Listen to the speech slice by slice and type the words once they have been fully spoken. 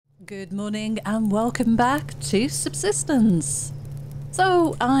Good morning and welcome back to Subsistence.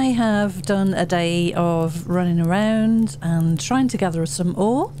 So I have done a day of running around and trying to gather some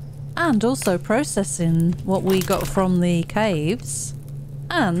ore and also processing what we got from the caves,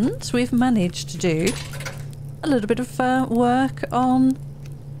 and we've managed to do a little bit of work on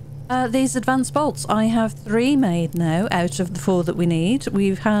these advanced bolts. I have 3 made now out of the 4 that we need.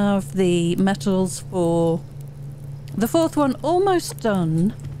 We have the metals for the 4th one almost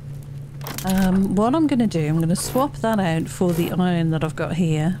done. What I'm going to do, I'm going to swap that out for the iron that I've got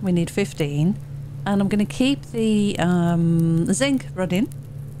here. We need 15. And I'm going to keep the zinc running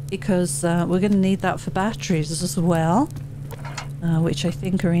because we're going to need that for batteries as well, which I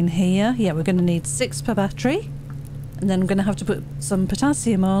think are in here. Yeah, we're going to need 6 per battery. And then I'm going to have to put some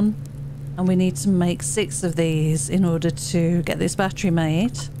potassium on, and we need to make 6 of these in order to get this battery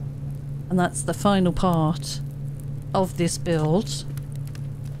made. And that's the final part of this build.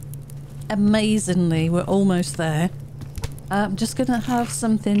 Amazingly, we're almost there. I'm just going to have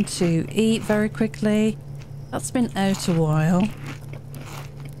something to eat very quickly. That's been out a while.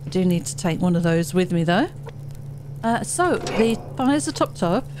 I do need to take one of those with me though. So the fires are topped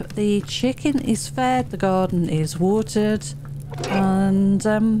up, the chicken is fed, the garden is watered, and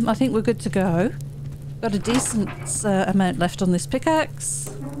I think we're good to go. Got a decent amount left on this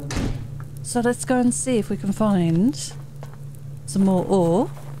pickaxe. So let's go and see if we can find some more ore,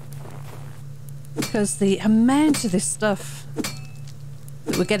 because the amount of this stuff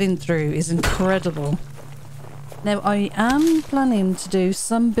that we're getting through is incredible. Now I am planning to do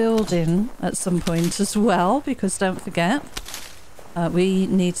some building at some point as well, because don't forget we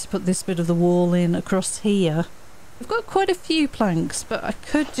need to put this bit of the wall in across here. We've got quite a few planks, but I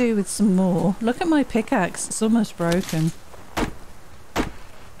could do with some more. Look at my pickaxe, it's almost broken.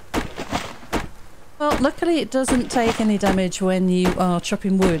 Well, luckily it doesn't take any damage when you are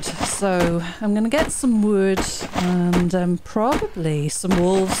chopping wood, so I'm going to get some wood and probably some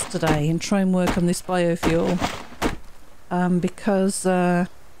wolves today and try and work on this biofuel, because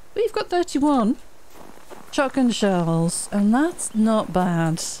we've got 31 shotgun shells and that's not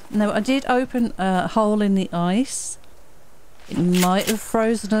bad. Now I did open a hole in the ice. It might have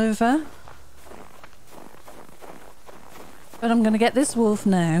frozen over. But I'm going to get this wolf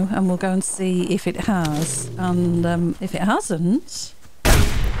now and we'll go and see if it has. And if it hasn't,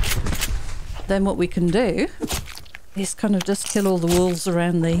 then what we can do is kind of just kill all the wolves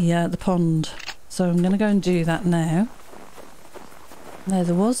around the pond. So I'm going to go and do that now. Now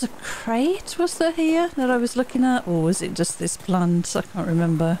there was a crate, was there, here that I was looking at? Or was it just this plant? I can't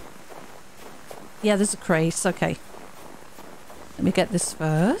remember. Yeah, there's a crate. Okay. Let me get this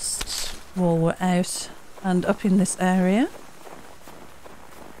first while we're out and up in this area.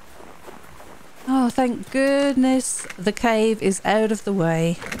 Oh, thank goodness the cave is out of the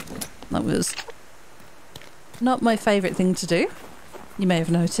way. That was not my favourite thing to do. You may have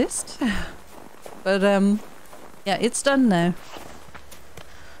noticed. But yeah, it's done now.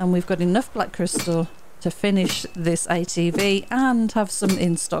 And we've got enough black crystal to finish this ATV and have some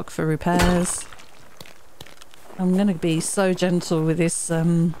in stock for repairs. I'm going to be so gentle with this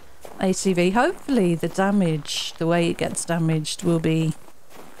ATV. Hopefully the damage, the way it gets damaged, will be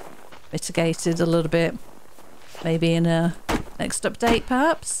mitigated a little bit, maybe in a next update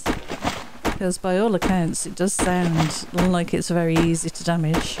perhaps, because by all accounts it does sound like it's very easy to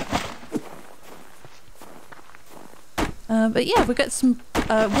damage. But yeah, we'll get some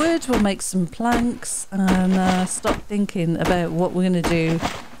wood, we'll make some planks and stop thinking about what we're going to do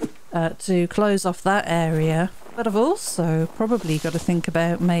to close off that area. But I've also probably got to think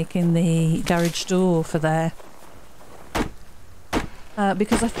about making the garage door for there.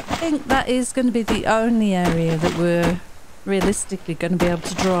 Because I think that is going to be the only area that we're realistically going to be able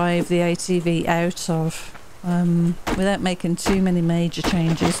to drive the ATV out of without making too many major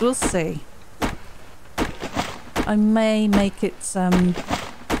changes. We'll see. I may make it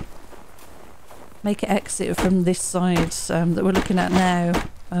exit from this side that we're looking at now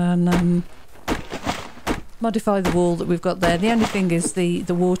and modify the wall that we've got there. The only thing is the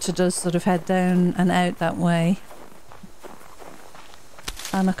water does sort of head down and out that way.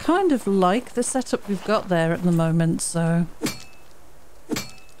 And I kind of like the setup we've got there at the moment, so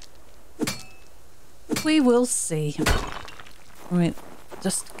we will see. Right,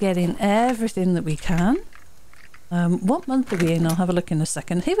 just getting everything that we can. What month are we in? I'll have a look in a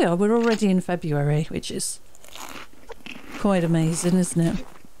second. Here we are, we're already in February, which is quite amazing, isn't it?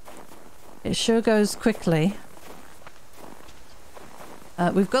 It sure goes quickly.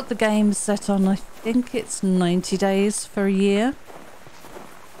 We've got the game set on, I think it's 90 days for a year.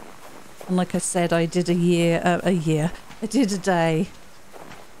 And like I said, I did I did a day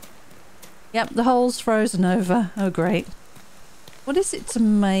Yep, the hole's frozen over. Oh, great. What is it to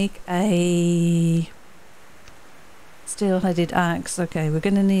make a steel-headed axe? Okay, we're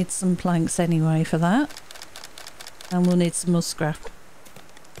going to need some planks anyway for that. And we'll need some more scrap.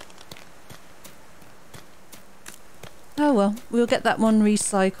 Oh well, we'll get that one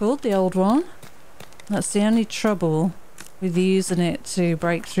recycled, the old one. That's the only trouble with using it to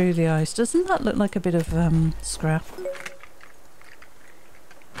break through the ice. Doesn't that look like a bit of scrap?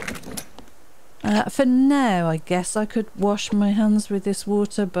 For now, I guess I could wash my hands with this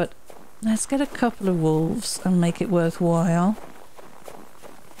water, but let's get a couple of wolves and make it worthwhile.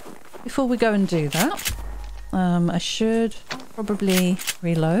 Before we go and do that, I should probably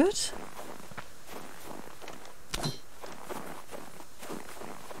reload.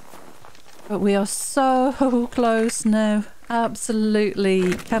 But we are so close now.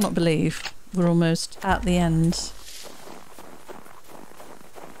 Absolutely cannot believe we're almost at the end.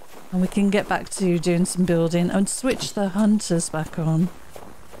 And we can get back to doing some building and switch the hunters back on.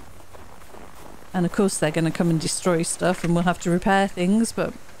 And of course they're going to come and destroy stuff and we'll have to repair things,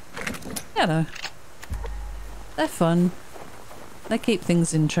 but you know, they're fun. They keep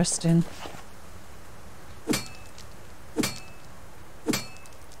things interesting.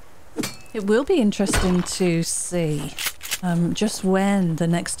 It will be interesting to see just when the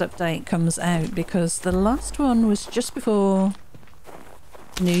next update comes out, because the last one was just before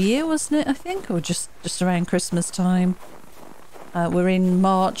New Year, wasn't it, I think? Or just around Christmas time. We're in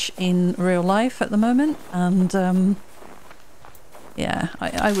March in real life at the moment, and yeah,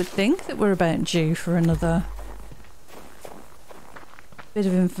 I would think that we're about due for another bit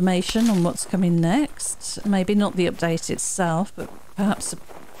of information on what's coming next. Maybe not the update itself, but perhaps a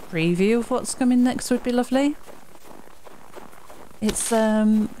preview of what's coming next would be lovely. It's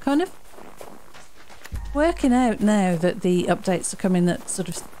kind of working out now that the updates are coming at sort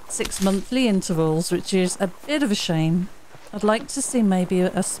of 6 monthly intervals, which is a bit of a shame. I'd like to see maybe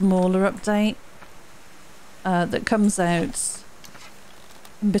a smaller update that comes out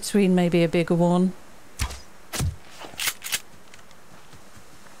in between maybe a bigger one.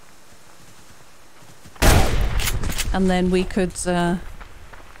 And then we could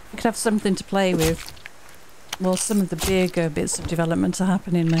have something to play with while some of the bigger bits of development are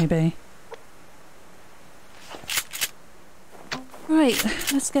happening, maybe. Right,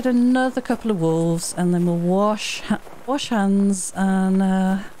 let's get another couple of wolves and then we'll wash hands and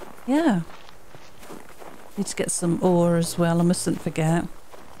yeah. Need to get some ore as well, I mustn't forget.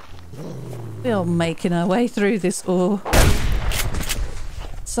 We are making our way through this ore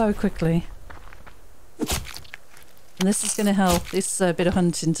so quickly. And this is going to help, this bit of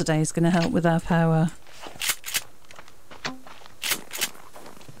hunting today is going to help with our power.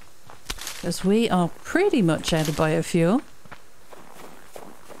 Because we are pretty much out of biofuel.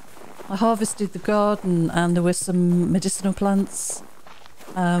 I harvested the garden and there were some medicinal plants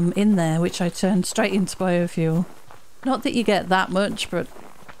in there which I turned straight into biofuel. Not that you get that much, but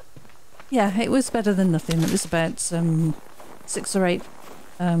yeah, it was better than nothing. It was about 6 or 8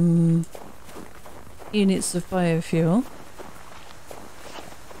 units of biofuel,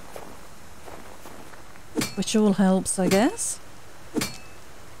 which all helps, I guess.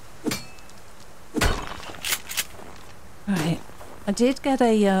 Right, I did get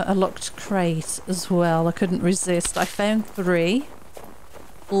a locked crate as well. I couldn't resist. I found 3,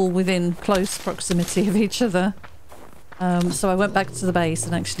 all within close proximity of each other. So I went back to the base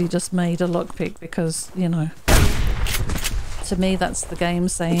and actually just made a lockpick because, you know, to me that's the game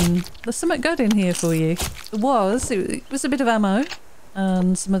saying there's something good in here for you. It was a bit of ammo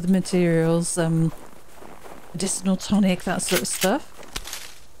and some other materials, medicinal tonic, that sort of stuff.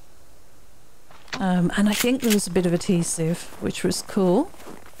 And I think there was a bit of adhesive, which was cool.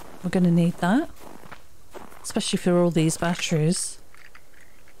 We're going to need that, especially for all these batteries.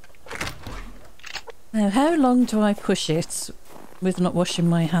 Now, how long do I push it with not washing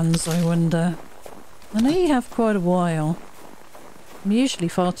my hands, I wonder? I know you have quite a while. I'm usually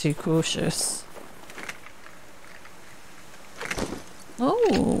far too cautious.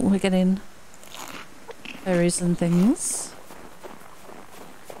 Oh, we're getting berries and things.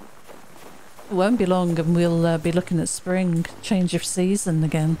 It won't be long and we'll be looking at spring, change of season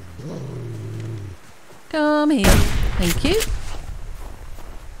again. Come here. Thank you.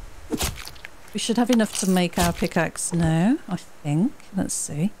 We should have enough to make our pickaxe now, I think. Let's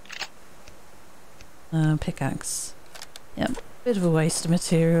see. Pickaxe. Yep, bit of a waste of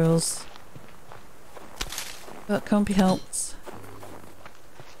materials. But can't be helped.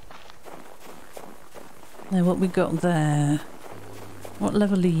 Now what we got there. What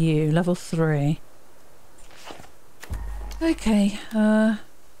level are you? Level 3. Okay,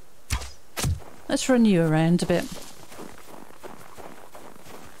 let's run you around a bit.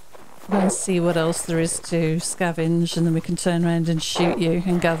 Go and see what else there is to scavenge, and then we can turn around and shoot you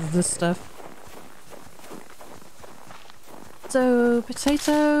and gather the stuff. So,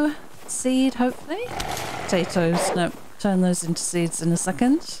 potato, seed, hopefully? Potatoes, no, turn those into seeds in a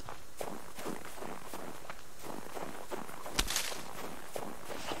second.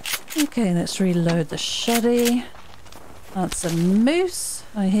 Okay, let's reload the shoddy. That's a moose.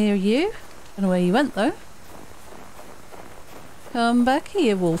 I hear you. Don't know where you went though. Come back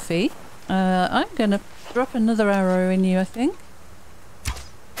here, Wolfie. I'm gonna drop another arrow in you, I think.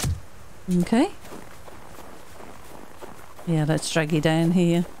 Okay. Yeah, let's drag you down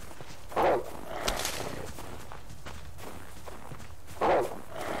here.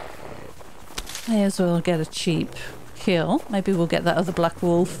 May as well get a cheap kill. Maybe we'll get that other black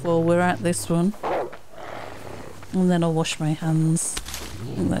wolf while we're at this one. And then I'll wash my hands.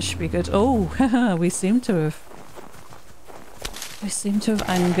 And that should be good. Oh, we seem to have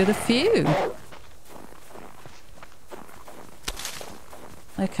angered a few.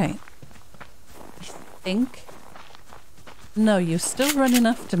 Okay. I think... No, you're still running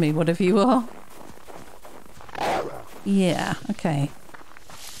after me, whatever you are. Yeah, okay.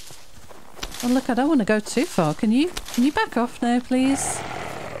 Well, look, I don't want to go too far. Can you back off now, please?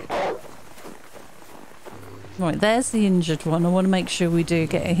 Right, there's the injured one. I want to make sure we do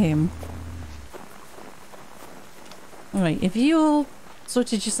get him. Alright, if you all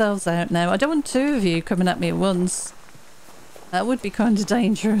sorted yourselves out now, I don't want two of you coming at me at once. That would be kind of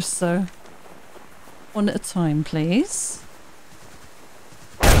dangerous, so... One at a time, please.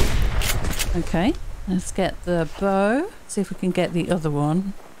 Okay, let's get the bow. See if we can get the other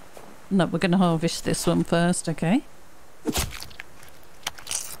one. No, we're going to harvest this one first, okay.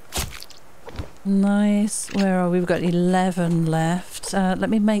 Nice. Where are we? We've got 11 left. Let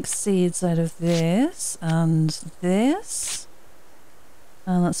me make seeds out of this and this.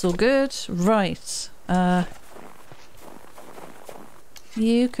 And that's all good. Right.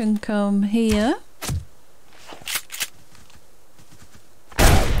 You can come here.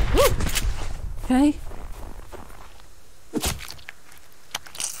 Woo! Okay.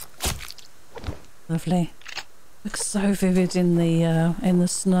 Lovely. Looks so vivid in the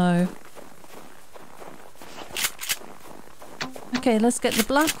snow. Okay, let's get the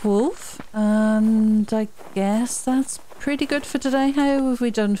black wolf, and I guess that's pretty good for today. How have we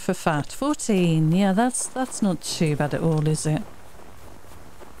done for fat? 14. Yeah, that's not too bad at all, is it?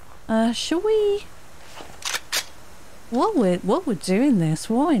 Shall we? While we're doing this,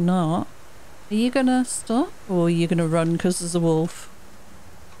 why not? Are you gonna stop, or are you gonna run because there's a wolf?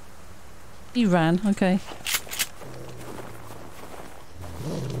 You ran, okay.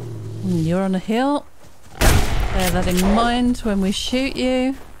 You're on a hill. Bear that in mind when we shoot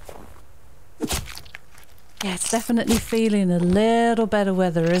you. Yeah, it's definitely feeling a little better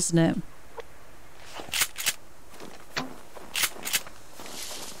weather, isn't it?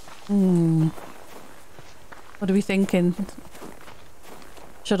 What are we thinking?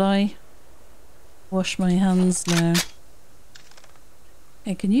 Should I wash my hands now?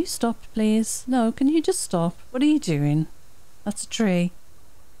 Hey, can you stop, please? No, can you just stop? What are you doing? That's a tree.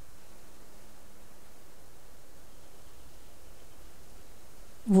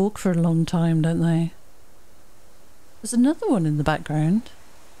 Walk for a long time, don't they? There's another one in the background.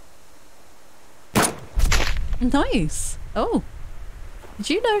 Nice! Oh! Did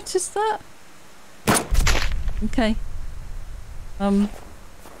you notice that? Okay.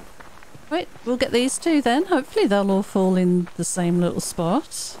 Right, we'll get these two then. Hopefully they'll all fall in the same little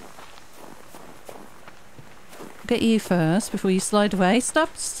spot. Get you first before you slide away. Stop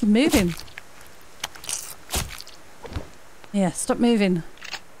moving. Yeah, stop moving.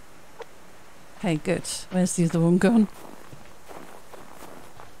 Okay, good. Where's the other one gone?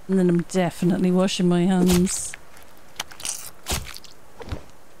 And then I'm definitely washing my hands.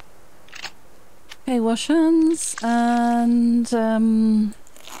 Okay, wash hands, and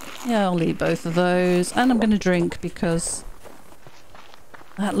yeah, I'll eat both of those, and I'm going to drink because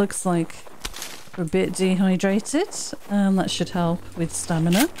that looks like we're a bit dehydrated, and that should help with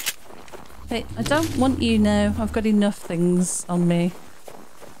stamina. Okay, I don't want you now. I've got enough things on me.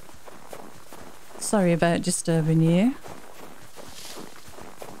 Sorry about disturbing you.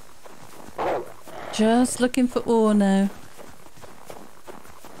 Just looking for ore now.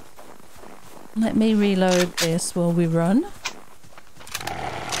 Let me reload this while we run.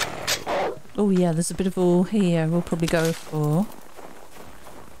 Oh yeah, there's a bit of ore here we'll probably go for.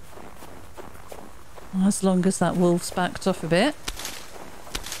 As long as that wolf's backed off a bit.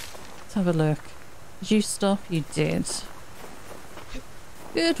 Let's have a look. Did you stop? You did.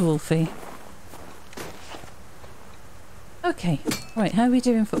 Good, Wolfie. Okay, right, how are we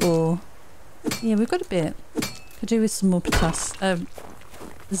doing for ore? Yeah, we've got a bit. Could do with some more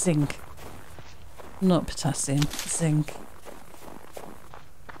zinc. Not potassium, zinc.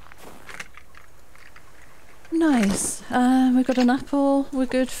 Nice. We've got an apple. We're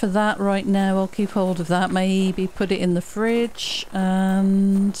good for that right now. I'll keep hold of that. Maybe put it in the fridge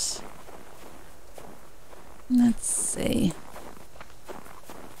and... let's see.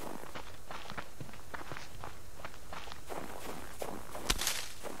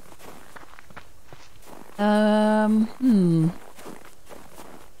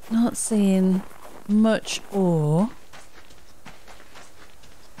 Not seeing much ore.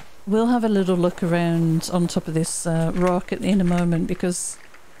 We'll have a little look around on top of this rock in a moment because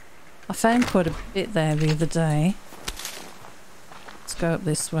I found quite a bit there the other day. Let's go up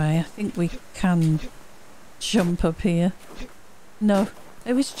this way. I think we can jump up here. No,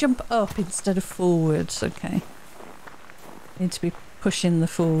 it was jump up instead of forwards. Okay. Need to be pushing the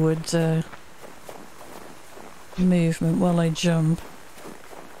forward movement while I jump.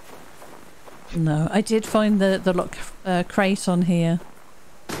 No, I did find the lock crate on here.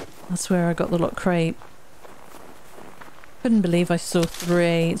 That's where I got the lock crate. Couldn't believe I saw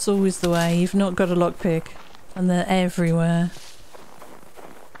 3. It's always the way. You've not got a lockpick and they're everywhere.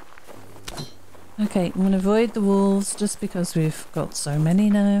 Okay, I'm going to avoid the wolves just because we've got so many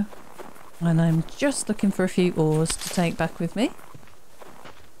now. And I'm just looking for a few ores to take back with me.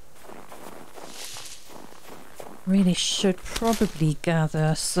 Really should probably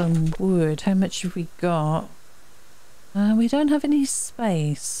gather some wood. How much have we got? We don't have any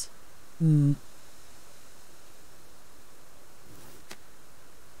space.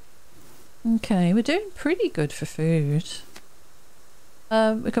 Okay, we're doing pretty good for food.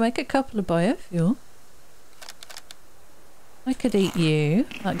 We can make a couple of biofuel. I could eat you.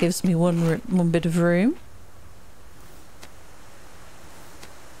 That gives me one bit of room.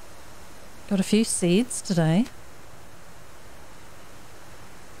 Got a few seeds today.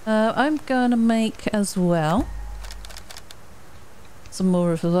 I'm gonna make as well some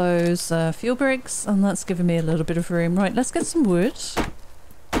more of those fuel bricks, and that's giving me a little bit of room. Right, let's get some wood.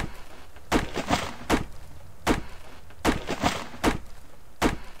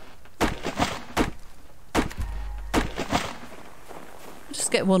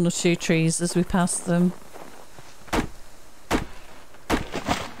 Just get 1 or 2 trees as we pass them.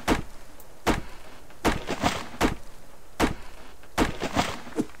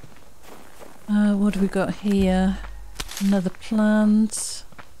 What do we got here? Another plant.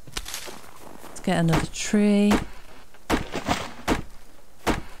 Let's get another tree.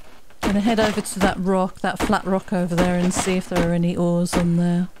 Gonna head over to that rock, that flat rock over there, and see if there are any ores on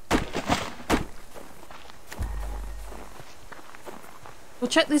there. We'll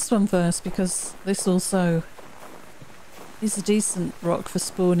check this one first because this also is a decent rock for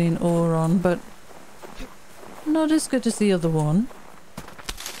spawning ore on, but not as good as the other one.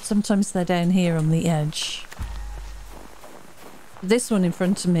 Sometimes they're down here on the edge. This one in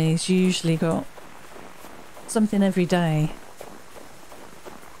front of me has usually got something every day.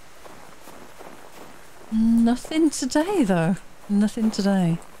 Nothing today though. Nothing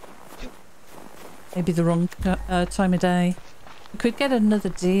today. Maybe the wrong time of day. We could get another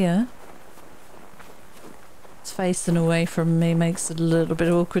deer. It's facing away from me, makes it a little bit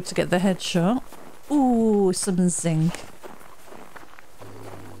awkward to get the headshot. Ooh, some zinc.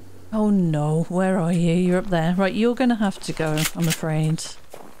 Oh no, where are you? You're up there. Right, you're gonna have to go, I'm afraid.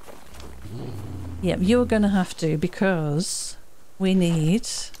 Yep, you're gonna have to because we need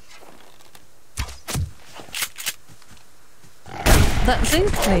that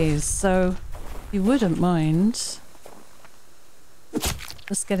zinc, please. So, if you wouldn't mind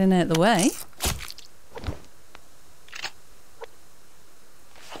just getting out of the way.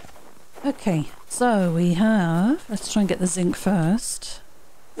 Okay, so we have... let's try and get the zinc first.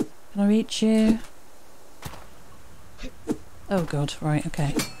 Can I reach you? Oh god, right,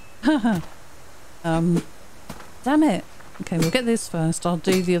 okay. Damn it. Okay, we'll get this first. I'll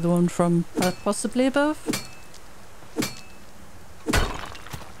do the other one from possibly above.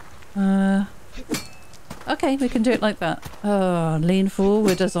 Okay, we can do it like that. Oh, lean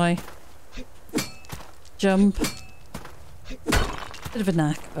forward as I jump. Bit of a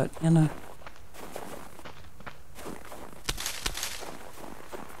knack, but you know.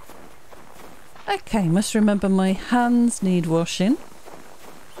 Okay, must remember my hands need washing.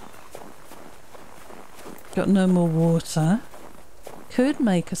 Got no more water. Could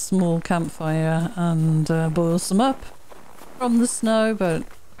make a small campfire and boil some up from the snow, but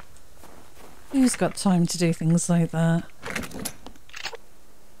who's got time to do things like that?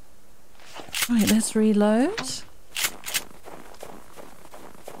 Right, let's reload.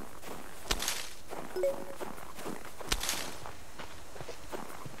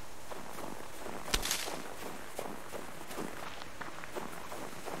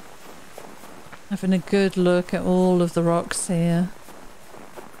 Having a good look at all of the rocks here.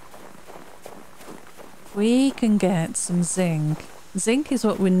 We can get some zinc. Zinc is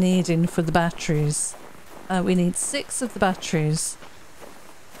what we're needing for the batteries. We need 6 of the batteries.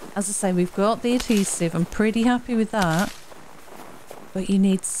 As I say, we've got the adhesive. I'm pretty happy with that. But you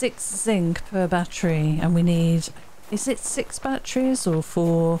need 6 zinc per battery, and we need... Is it 6 batteries or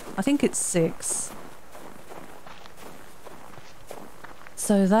 4? I think it's 6.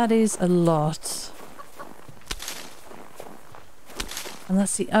 So that is a lot. And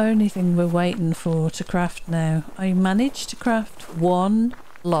that's the only thing we're waiting for to craft now. I managed to craft 1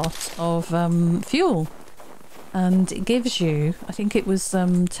 lot of fuel. And it gives you, I think it was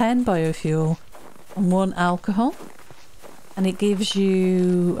 10 biofuel and 1 alcohol. And it gives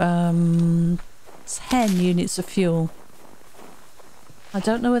you 10 units of fuel. I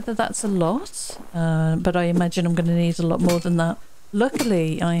don't know whether that's a lot, but I imagine I'm going to need a lot more than that.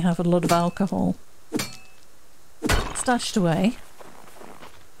 Luckily, I have a lot of alcohol stashed away.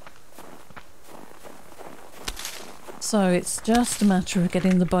 So it's just a matter of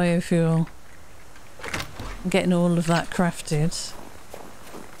getting the biofuel and getting all of that crafted.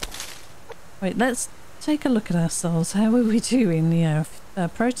 Wait, let's take a look at ourselves. How are we doing? Yeah,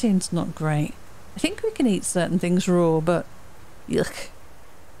 protein's not great. I think we can eat certain things raw, but yuck,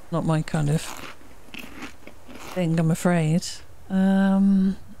 not my kind of thing, I'm afraid.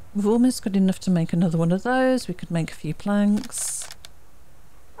 We've almost got enough to make another one of those. We could make a few planks.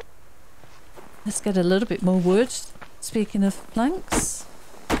 Let's get a little bit more wood. Speaking of planks,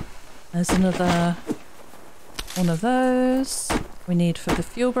 there's another one of those we need for the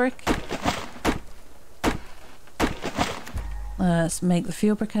fuel brick. Let's make the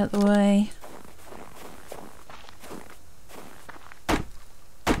fuel brick out the way.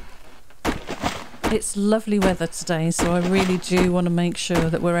 It's lovely weather today, so I really do want to make sure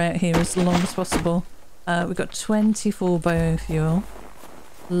that we're out here as long as possible. We've got 24 biofuel.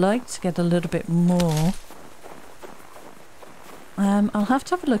 Like to get a little bit more. I'll have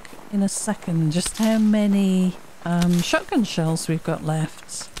to have a look in a second just how many shotgun shells we've got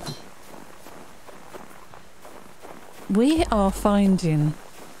left. We are finding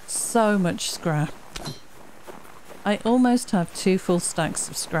so much scrap. I almost have 2 full stacks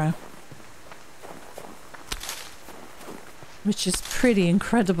of scrap, which is pretty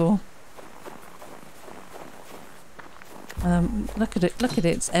incredible. Look at it,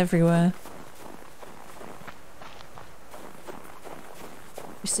 it's everywhere.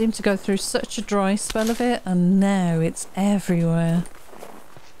 We seem to go through such a dry spell of it, and now it's everywhere.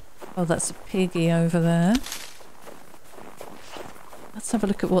 Oh, that's a piggy over there. Let's have a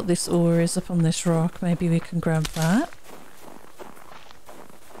look at what this ore is up on this rock. Maybe we can grab that.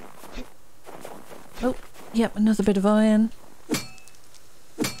 Oh, yep, another bit of iron.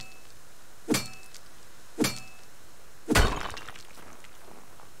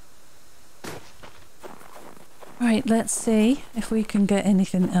 Right, let's see if we can get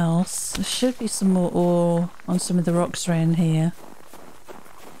anything else. There should be some more ore on some of the rocks around here.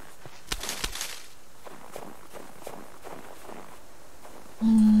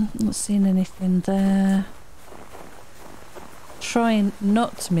 Not seeing anything there. Trying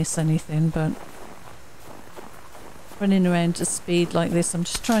not to miss anything, but running around at speed like this, I'm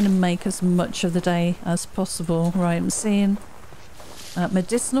just trying to make as much of the day as possible. Right, I'm seeing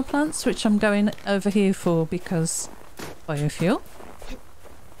medicinal plants, which I'm going over here for because biofuel.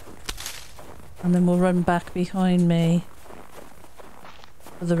 And then we'll run back behind me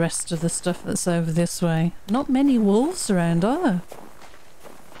for the rest of the stuff that's over this way. Not many wolves around, are there?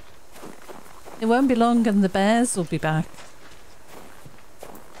 It won't be long and the bears will be back.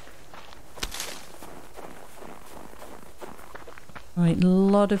 Right, a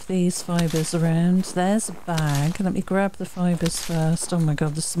lot of these fibres around. There's a bag. Let me grab the fibres first. Oh my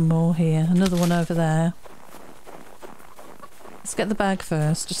god, there's some more here. Another one over there. Let's get the bag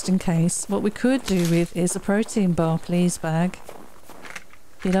first, just in case. What we could do with is a protein bar, please, bag.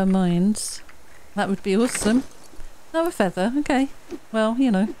 If you don't mind. That would be awesome. Oh, a feather. Okay. Well, you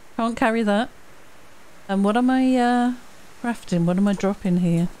know, can't carry that. And what am I crafting? What am I dropping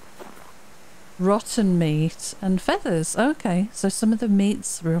here? Rotten meat and feathers. Okay, so some of the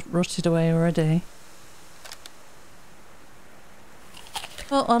meat's rotted away already.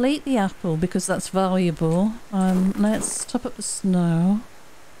 Well, I'll eat the apple because that's valuable. Let's top up the snow.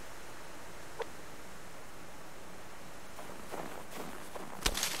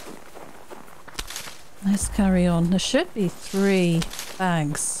 Let's carry on. There should be 3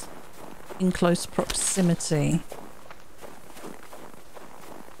 bags in close proximity.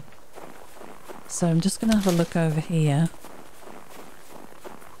 So I'm just going to have a look over here.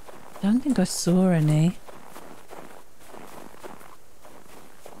 Don't think I saw any.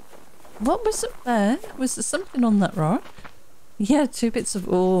 What was it there? Was there something on that rock? Yeah, 2 bits of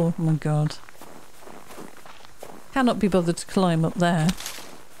ore. Oh my god. Cannot be bothered to climb up there.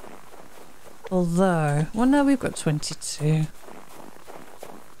 Although, well now we've got 22.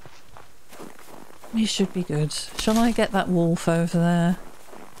 We should be good. Shall I get that wolf over there?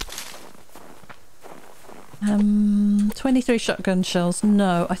 23 shotgun shells.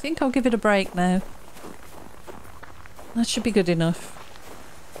 No, I think I'll give it a break now. That should be good enough.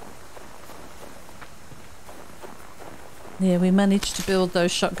 Yeah, we managed to build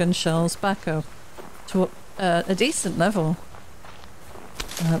those shotgun shells back up to a decent level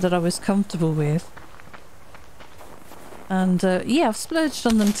that I was comfortable with. And yeah, I've splurged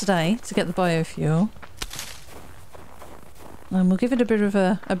on them today to get the biofuel. And we'll give it a bit of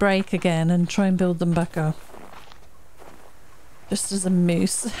a break again and try and build them back up. Just as a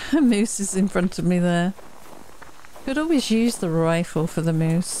moose is in front of me there. Could always use the rifle for the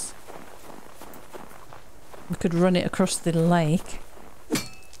moose. We could run it across the lake.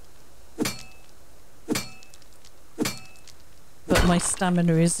 But my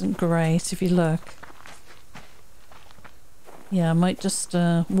stamina isn't great if you look. Yeah, I might just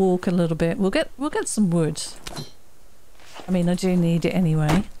walk a little bit. We'll get some wood. I mean, I do need it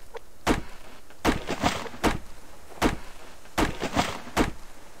anyway.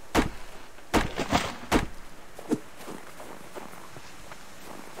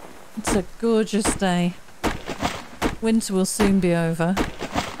 It's a gorgeous day. Winter will soon be over.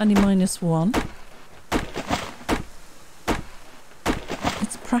 Only -1.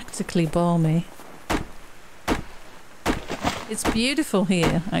 It's practically balmy. It's beautiful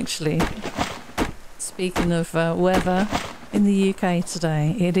here, actually. Speaking of weather in the UK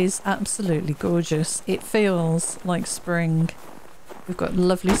today, it is absolutely gorgeous. It feels like spring. We've got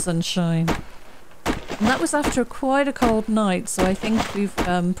lovely sunshine. And that was after quite a cold night, so I think we've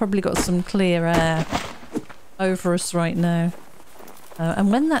probably got some clear air over us right now.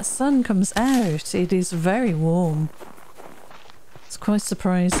 And when that sun comes out, it is very warm. It's quite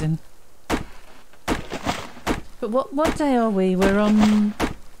surprising. But what day are we? We're on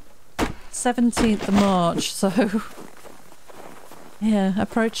 17th of March, so yeah,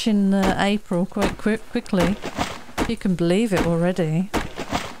 approaching April quite quickly. You can believe it already.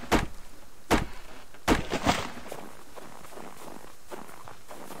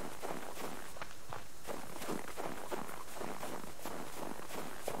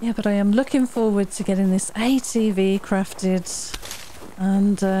 Yeah, but I am looking forward to getting this ATV crafted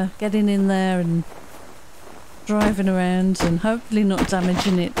and getting in there and driving around and hopefully not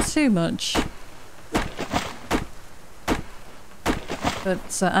damaging it too much.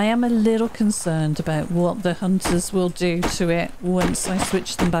 But I am a little concerned about what the hunters will do to it once I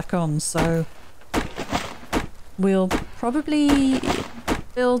switch them back on, so we'll probably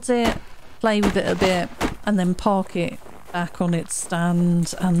build it, play with it a bit, and then park it back on its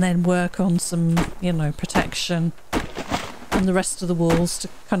stand and then work on some, you know, protection and the rest of the walls to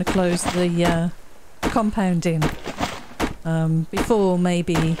kind of close the compound in before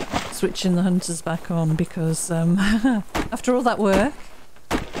maybe switching the hunters back on, because after all that work,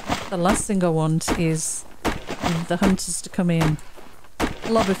 the last thing I want is the hunters to come in,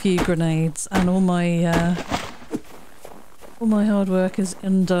 lob a few grenades, and all my hard work is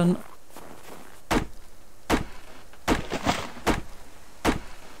undone.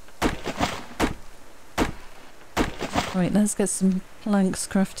 Right, let's get some planks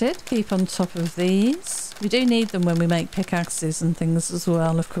crafted. Keep on top of these. We do need them when we make pickaxes and things as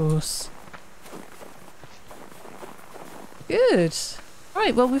well, of course. Good.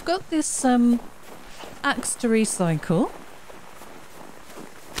 Right, well, we've got this axe to recycle.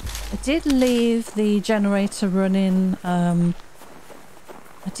 I did leave the generator running. I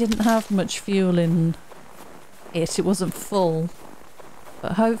didn't have much fuel in it. It wasn't full.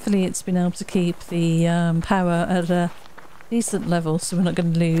 But hopefully it's been able to keep the power at a decent level, so we're not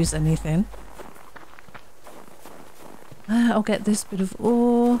going to lose anything. I'll get this bit of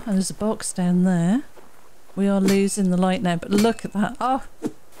ore, and there's a box down there. We are losing the light now, but look at that. Oh,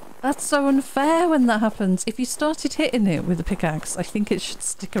 that's so unfair when that happens. If you started hitting it with a pickaxe, I think it should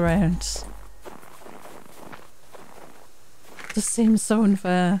stick around. It just seems so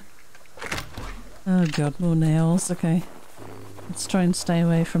unfair. Oh god, more nails. Okay. Let's try and stay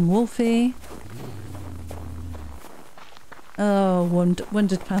away from Wolfie. Oh,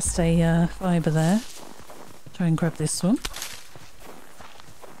 wandered past a fibre there. Try and grab this one.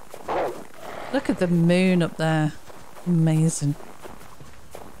 Look at the moon up there. Amazing.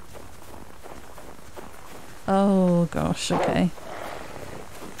 Oh gosh, okay.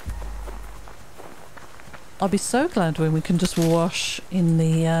 I'll be so glad when we can just wash in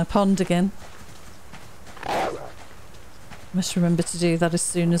the pond again. Must remember to do that as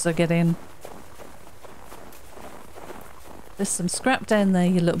soon as I get in. There's some scrap down there,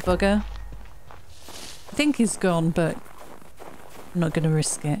 you little bugger. I think he's gone, but I'm not going to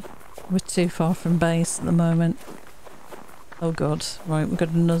risk it. We're too far from base at the moment. Oh god, right, we've got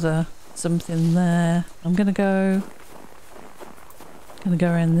another something there. I'm gonna go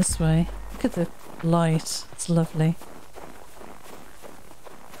around this way. Look at the light, it's lovely.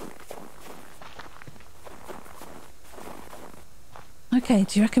 Okay,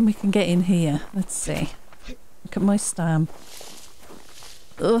 do you reckon we can get in here? Let's see. Look at my stam.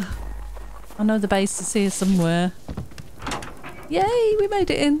 Ugh. I know the base is here somewhere. Yay, we made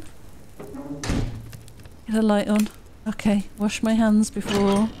it in. Get a light on. Okay, wash my hands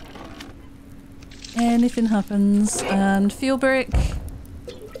before anything happens. And fuel brick.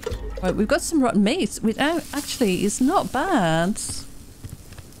 Right, we've got some rotten meat. Actually, it's not bad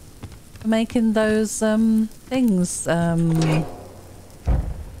for making those things. Are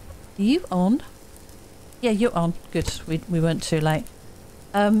you on? Yeah, you're on. Good. We weren't too late.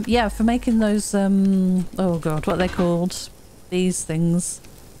 Yeah, for making those oh god, what are they called? These things.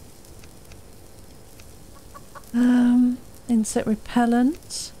 Insect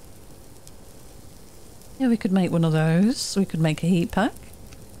repellent. Yeah, we could make one of those. We could make a heat pack.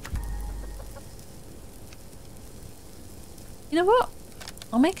 You know what?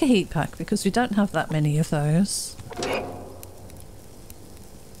 I'll make a heat pack because we don't have that many of those.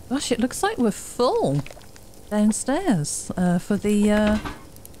 Gosh, it looks like we're full downstairs for the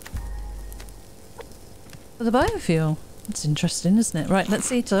biofuel. That's interesting, isn't it? Right,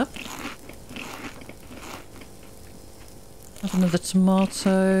 let's eat up. Have another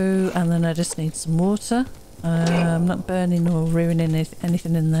tomato, and then I just need some water. I'm not burning or ruining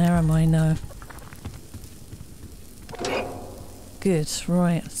anything in there, am I? No. Good,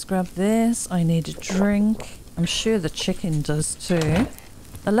 right, let's grab this. I need a drink. I'm sure the chicken does too.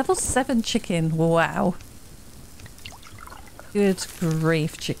 A level 7 chicken, wow. Good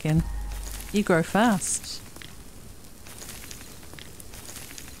grief, chicken. You grow fast.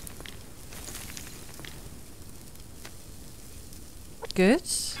 Good.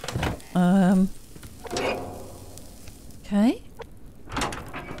 Okay.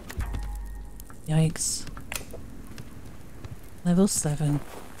 Yikes. Level 7.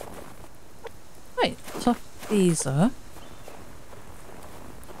 Right, top these up.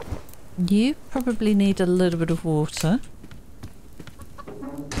 You probably need a little bit of water.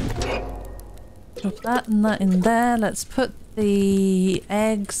 Drop that and that in there. Let's put the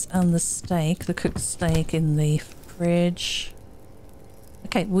eggs and the steak, the cooked steak, in the fridge.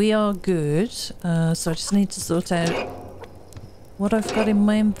 Okay, we are good. So I just need to sort out what I've got in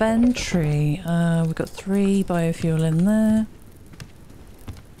my inventory. We've got 3 biofuel in there.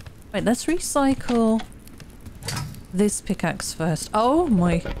 Right, let's recycle this pickaxe first. Oh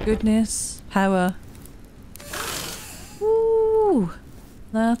my goodness. Power. Ooh,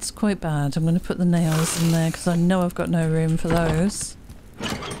 that's quite bad. I'm going to put the nails in there because I know I've got no room for those.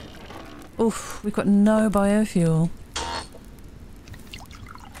 Oof, we've got no biofuel.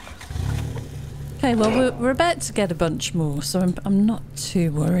 Okay, well we're about to get a bunch more, so I'm not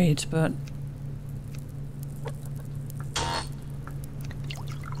too worried, but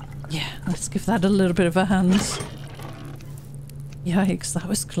yeah, let's give that a little bit of a hand. Yikes, that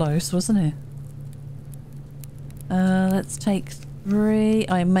was close, wasn't it? Let's take 3.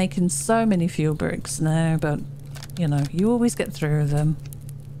 I'm making so many fuel bricks now, but you know, you always get through them.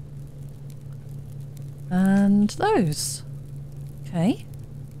 And those. Okay.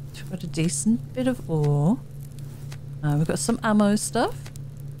 We've got a decent bit of ore. We've got some ammo stuff.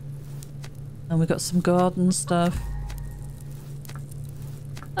 And we've got some garden stuff.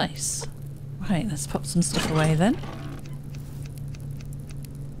 Nice. Right, let's pop some stuff away then.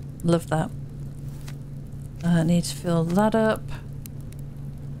 Love that. Need to fill that up.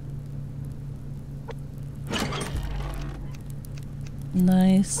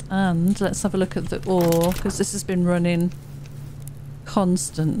 Nice. And let's have a look at the ore, because this has been running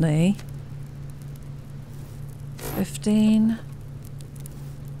constantly. 15.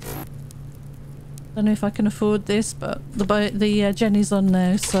 Don't know if I can afford this, but the Jenny's on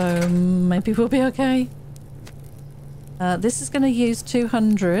now, so maybe we'll be okay. This is going to use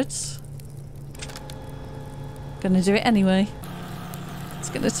 200. Gonna do it anyway. It's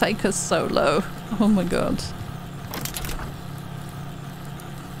going to take us so low. Oh my god.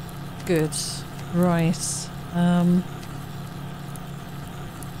 Good. Right.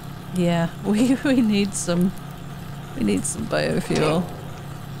 Yeah, we need some biofuel.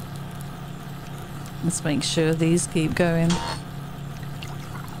 Let's make sure these keep going.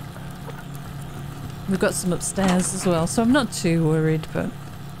 We've got some upstairs as well, so I'm not too worried, but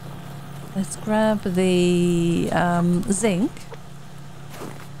let's grab the zinc.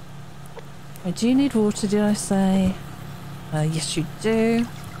 Do you need water, did I say? Yes, you do.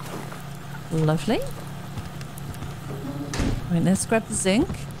 Lovely. Right, let's grab the zinc.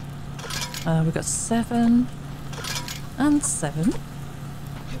 We've got 7 and 7.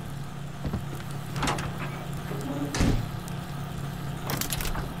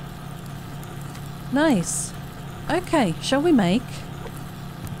 Nice. Okay, shall we make?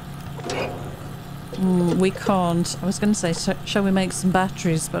 We can't. I was going to say, shall we make some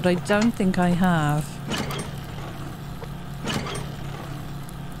batteries, but I don't think I have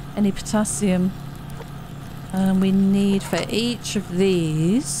any potassium. We need, for each of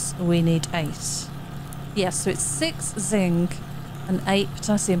these, we need 8. Yes, so it's 6 zinc and 8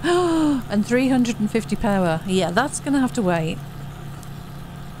 potassium. And 350 power. Yeah, that's going to have to wait.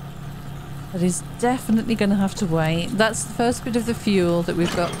 That is definitely going to have to wait. That's the first bit of the fuel that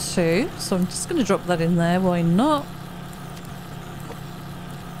we've got too. So I'm just going to drop that in there. Why not?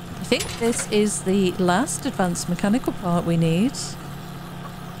 I think this is the last advanced mechanical part we need.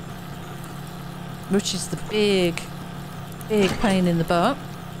 Which is the big pain in the butt.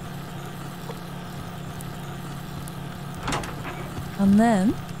 And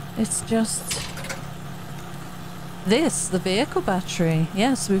then it's just this, the vehicle battery.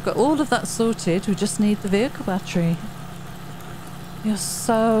 Yes, we've got all of that sorted. We just need the vehicle battery. You're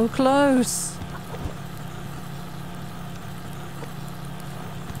so close.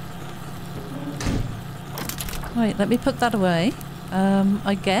 Right, let me put that away.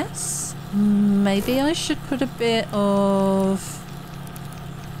 I guess maybe I should put a bit of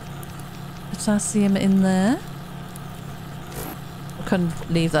potassium in there. I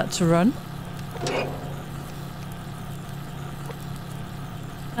couldn't leave that to run.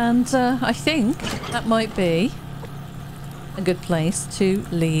 And I think that might be a good place to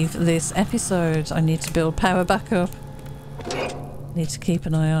leave this episode. I need to build power back up. Need to keep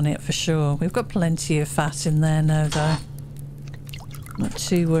an eye on it for sure. We've got plenty of fat in there now though. Not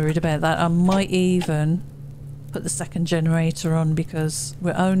too worried about that. I might even put the second generator on because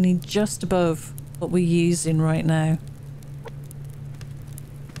we're only just above what we're using right now.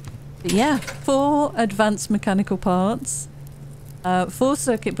 But yeah, 4 advanced mechanical parts. 4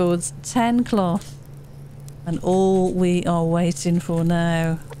 circuit boards, 10 cloth, and all we are waiting for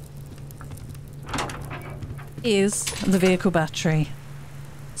now is the vehicle battery.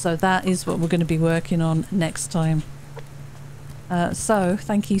 So that is what we're going to be working on next time. So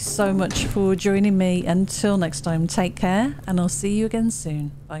thank you so much for joining me. Until next time, take care, and I'll see you again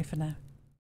soon. Bye for now.